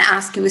 So I'm going to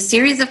ask you a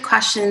series of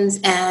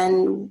questions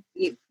and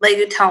let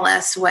you tell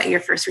us what your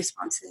first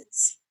response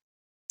is.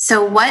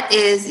 So what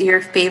is your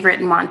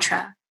favorite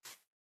mantra?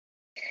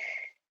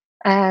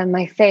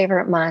 My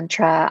favorite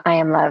mantra, I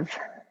am love.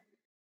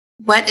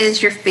 What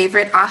is your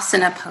favorite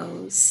asana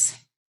pose?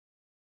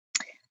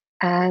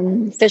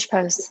 Fish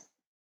pose.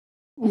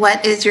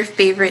 What is your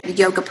favorite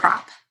yoga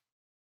prop?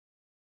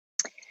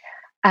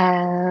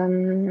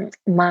 My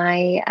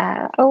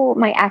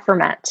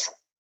Affirmat.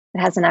 It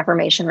has an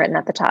affirmation written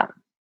at the top.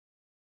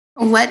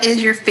 What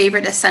is your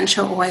favorite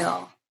essential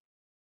oil?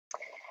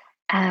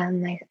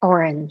 My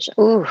orange.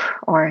 Ooh,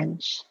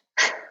 orange.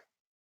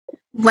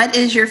 What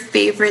is your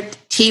favorite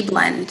tea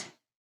blend?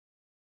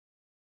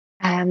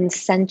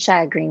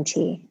 Sencha green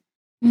tea.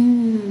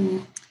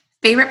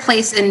 Favorite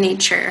place in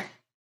nature?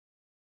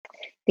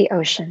 The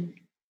ocean.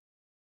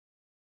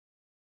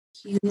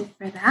 Thank you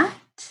for that.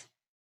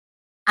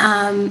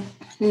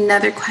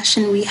 Another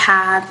question we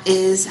have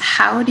is,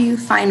 how do you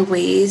find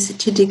ways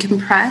to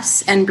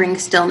decompress and bring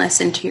stillness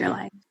into your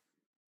life?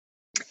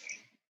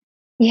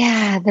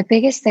 Yeah, the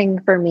biggest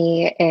thing for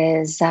me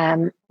is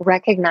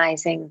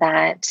recognizing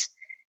that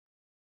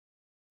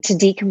to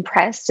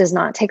decompress does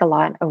not take a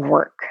lot of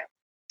work.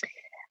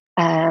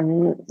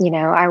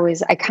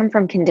 I come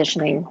from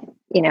conditioning.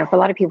 For a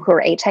lot of people who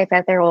are A-type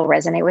out there will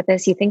resonate with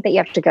this. You think that you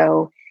have to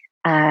go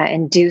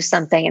and do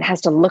something. It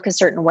has to look a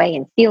certain way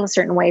and feel a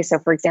certain way. So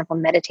for example,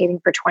 meditating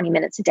for 20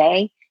 minutes a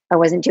day, if I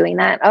wasn't doing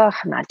that, I'm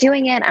not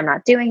doing it. I'm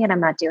not doing it. I'm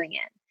not doing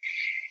it.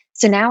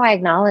 So now I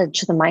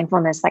acknowledge the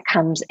mindfulness that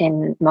comes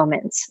in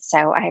moments.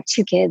 So I have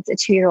two kids, a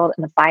 2-year-old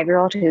and a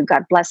 5-year-old, who,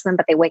 God bless them,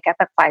 but they wake up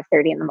at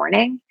 5:30 in the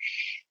morning.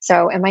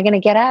 So am I going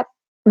to get up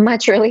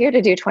much earlier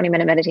to do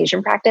 20-minute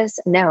meditation practice?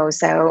 No.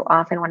 So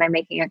often when I'm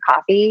making a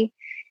coffee,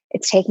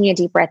 it's taking a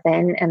deep breath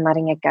in and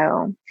letting it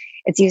go.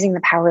 It's using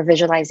the power of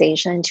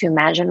visualization to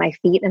imagine my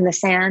feet in the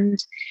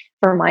sand.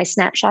 For my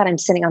snapshot, I'm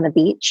sitting on the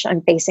beach,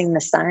 I'm facing the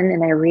sun,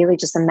 and I really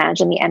just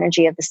imagine the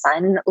energy of the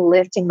sun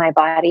lifting my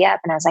body up.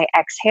 And as I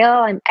exhale,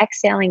 I'm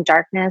exhaling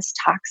darkness,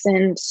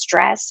 toxin,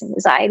 stress,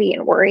 anxiety,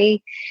 and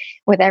worry.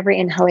 With every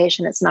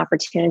inhalation, it's an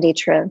opportunity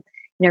to,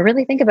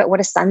 really think about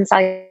what a sun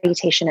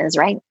salutation is,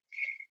 right?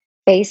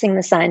 Facing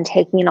the sun,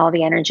 taking in all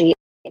the energy,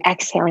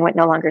 exhaling what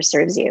no longer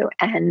serves you.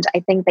 And I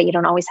think that you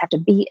don't always have to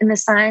be in the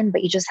sun,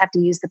 but you just have to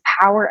use the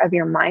power of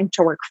your mind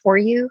to work for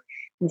you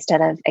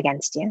instead of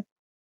against you.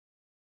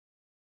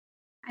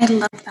 I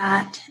love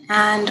that.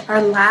 And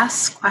our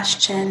last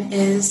question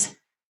is,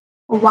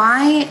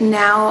 why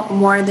now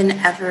more than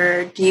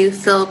ever do you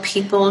feel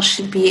people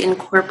should be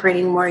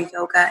incorporating more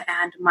yoga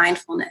and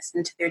mindfulness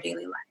into their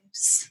daily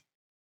lives?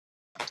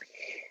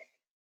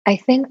 I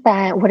think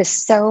that what is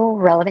so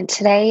relevant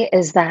today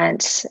is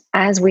that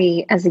as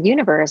the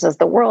universe, as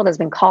the world has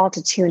been called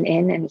to tune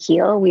in and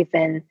heal, we've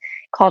been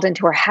called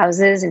into our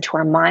houses, into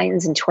our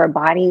minds, into our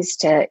bodies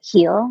to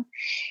heal.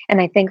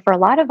 And I think for a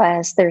lot of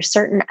us, there's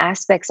certain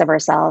aspects of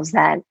ourselves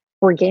that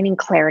we're gaining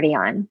clarity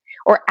on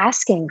or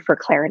asking for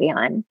clarity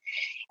on.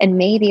 And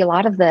maybe a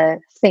lot of the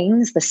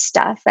things, the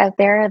stuff out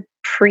there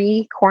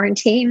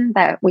pre-quarantine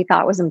that we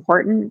thought was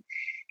important,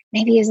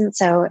 maybe isn't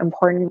so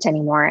important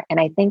anymore. And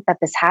I think that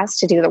this has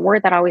to do, the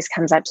word that always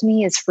comes up to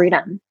me is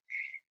freedom.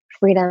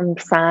 Freedom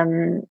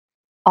from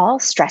all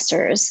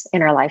stressors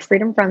in our life,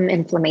 freedom from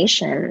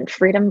inflammation,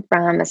 freedom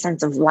from a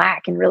sense of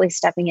lack, and really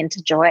stepping into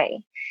joy.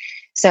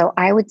 So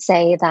I would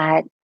say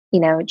that,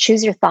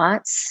 choose your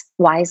thoughts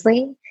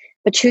wisely,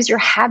 but choose your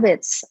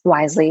habits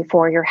wisely,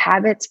 for your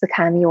habits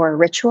become your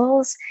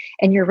rituals,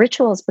 and your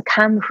rituals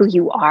become who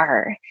you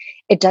are.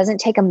 It doesn't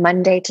take a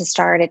Monday to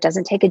start. It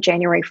doesn't take a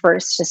January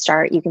 1st to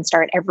start. You can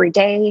start every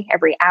day,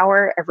 every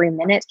hour, every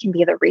minute can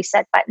be the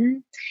reset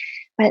button.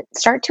 But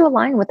start to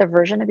align with the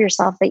version of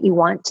yourself that you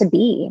want to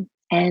be.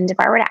 And if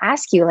I were to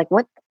ask you,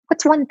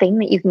 what's one thing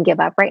that you can give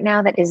up right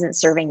now that isn't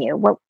serving you?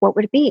 What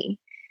would it be?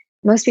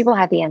 Most people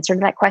have the answer to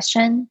that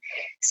question.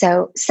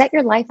 So set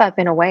your life up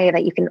in a way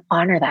that you can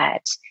honor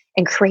that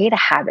and create a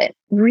habit.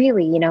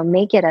 Really,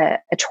 make it a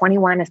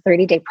 21, a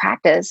 30-day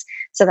practice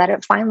so that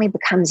it finally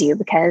becomes you.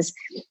 Because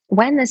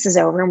when this is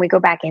over and we go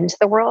back into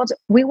the world,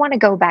 we want to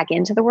go back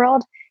into the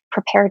world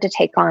prepared to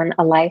take on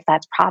a life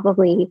that's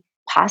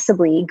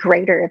possibly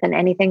greater than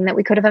anything that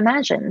we could have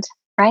imagined,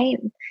 right?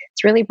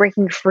 It's really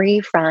breaking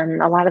free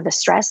from a lot of the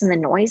stress and the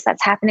noise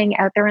that's happening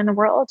out there in the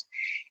world,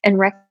 and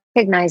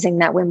recognizing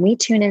that when we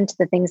tune into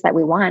the things that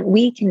we want,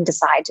 we can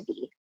decide to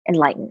be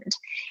enlightened.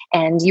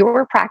 And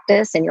your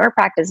practice and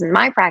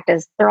my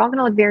practice, they're all going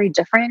to look very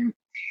different.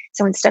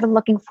 So instead of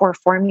looking for a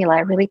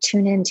formula, really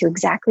tune into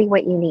exactly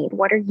what you need.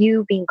 What are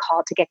you being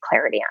called to get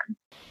clarity on?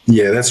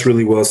 Yeah, that's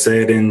really well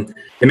said. And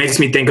it makes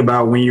me think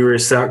about when you were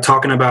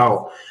talking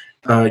about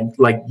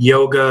like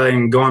yoga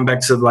and going back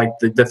to like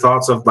the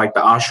thoughts of like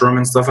the ashram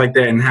and stuff like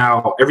that, and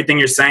how everything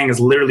you're saying is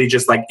literally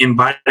just like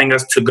inviting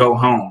us to go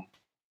home.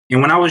 And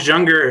when I was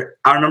younger,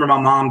 I remember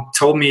my mom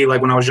told me, like,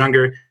 when I was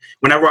younger,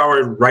 whenever I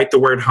would write the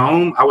word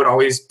home, I would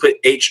always put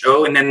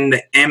HO and then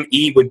the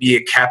ME would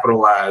be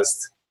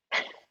capitalized.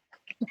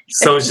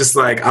 So it's just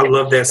like, I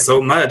love that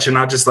so much. And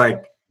I just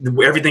like,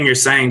 everything you're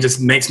saying just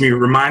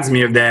reminds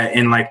me of that.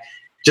 And like,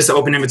 just an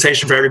open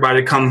invitation for everybody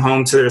to come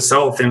home to their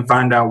self and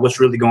find out what's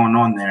really going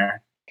on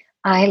there.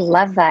 I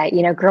love that.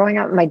 Growing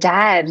up, my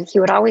dad, he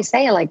would always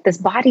say, like, this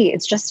body,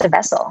 it's just a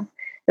vessel.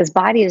 This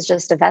body is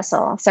just a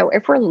vessel. So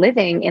if we're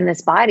living in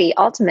this body,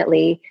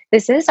 ultimately,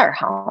 this is our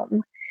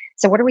home.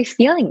 So what are we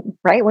feeling,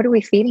 right? What are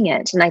we feeding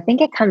it? And I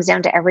think it comes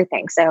down to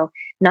everything. So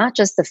not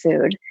just the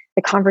food,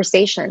 the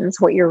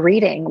conversations, what you're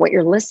reading, what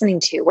you're listening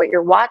to, what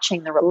you're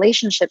watching, the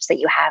relationships that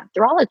you have,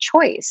 they're all a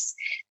choice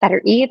that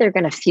are either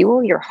going to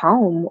fuel your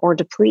home or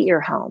deplete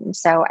your home.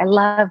 So I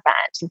love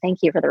that. And thank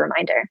you for the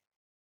reminder.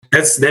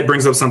 That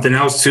brings up something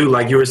else too.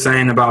 Like you were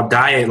saying about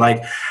diet,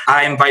 like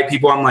I invite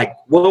people, I'm like,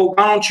 well,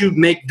 why don't you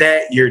make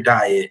that your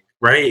diet,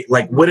 right?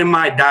 Like, what am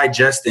I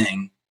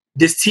digesting?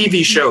 This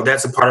TV show,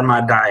 that's a part of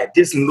my diet.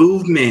 This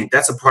movement,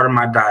 that's a part of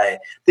my diet.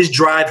 This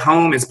drive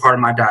home is part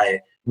of my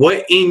diet.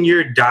 What in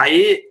your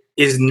diet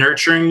is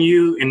nurturing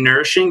you and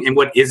nourishing, and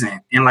what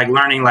isn't? And like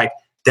learning, like,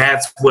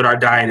 that's what our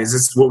diet is.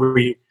 This is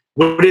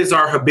what is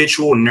our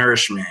habitual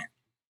nourishment?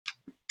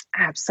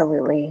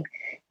 Absolutely.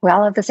 We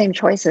all have the same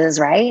choices,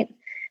 right?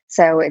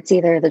 So it's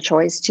either the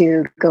choice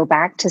to go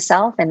back to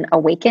self and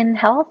awaken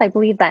health. I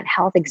believe that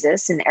health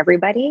exists in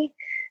everybody.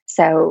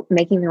 So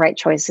making the right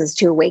choices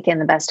to awaken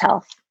the best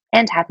health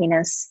and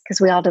happiness, because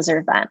we all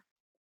deserve that.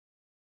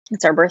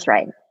 It's our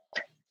birthright.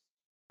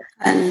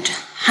 And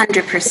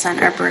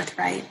 100% our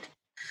birthright.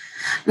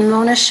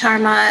 Mona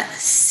Sharma,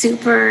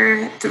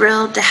 super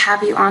thrilled to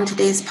have you on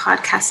today's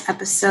podcast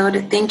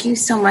episode. Thank you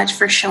so much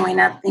for showing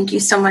up. Thank you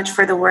so much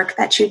for the work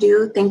that you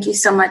do. Thank you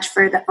so much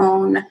for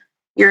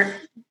your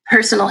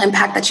personal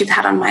impact that you've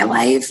had on my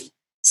life.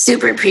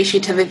 Super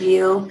appreciative of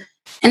you.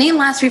 Any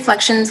last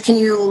reflections? Can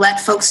you let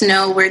folks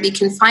know where they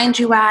can find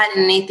you at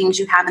and any things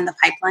you have in the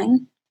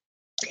pipeline?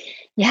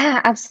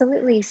 Yeah,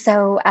 absolutely.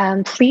 So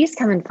please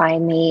come and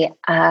find me.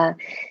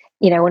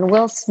 When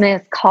Will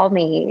Smith called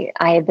me,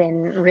 I had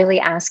been really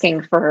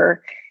asking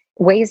for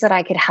ways that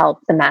I could help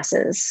the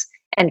masses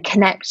and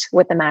connect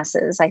with the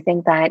masses. I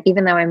think that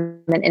even though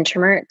I'm an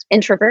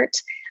introvert,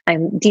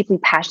 I'm deeply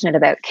passionate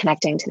about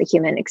connecting to the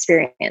human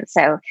experience.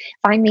 So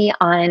find me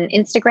on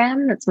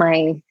Instagram. That's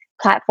my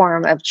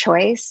platform of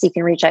choice. You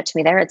can reach out to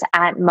me there. It's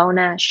at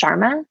Mona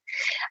Sharma.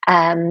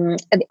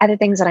 The other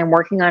things that I'm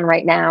working on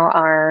right now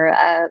are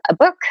a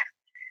book.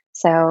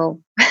 So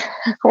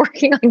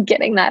working on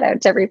getting that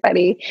out to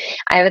everybody.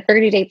 I have a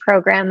 30-day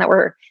program that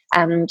we're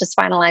just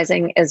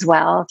finalizing as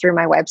well through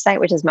my website,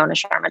 which is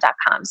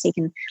monasharma.com. So you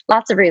can,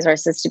 lots of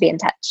resources to be in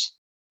touch.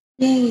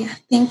 Yay.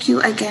 Thank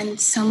you again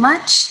so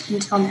much.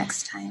 Until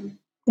next time.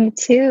 You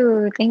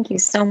too. Thank you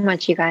so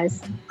much, you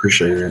guys.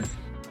 Appreciate it.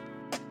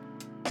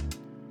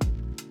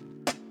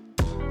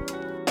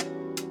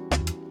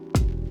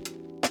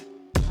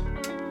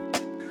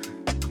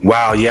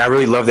 Wow, yeah, I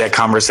really love that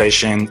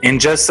conversation. And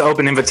just the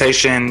open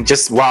invitation,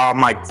 just while I'm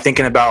like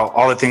thinking about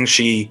all the things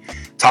she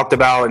talked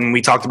about and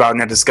we talked about in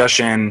that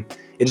discussion,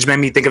 it just made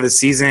me think of the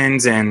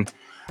seasons and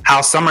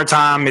how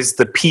summertime is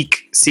the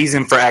peak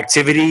season for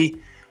activity.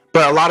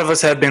 But a lot of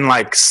us have been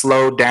like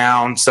slowed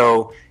down.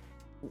 So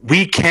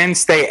we can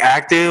stay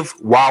active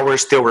while we're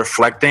still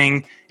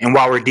reflecting and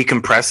while we're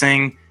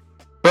decompressing.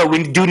 But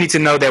we do need to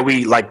know that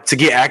we like to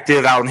get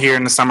active out here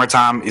in the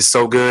summertime is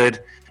so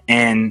good.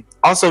 And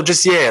also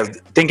just,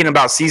 thinking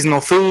about seasonal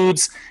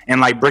foods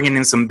and like bringing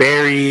in some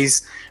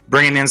berries,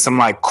 bringing in some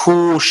like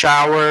cool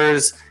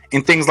showers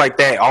and things like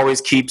that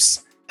always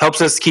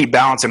helps us keep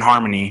balance and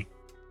harmony.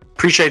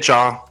 Appreciate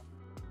y'all.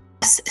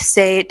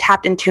 Stay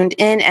tapped and tuned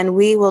in, and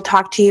we will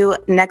talk to you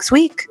next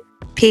week.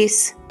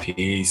 Peace.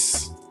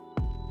 Peace.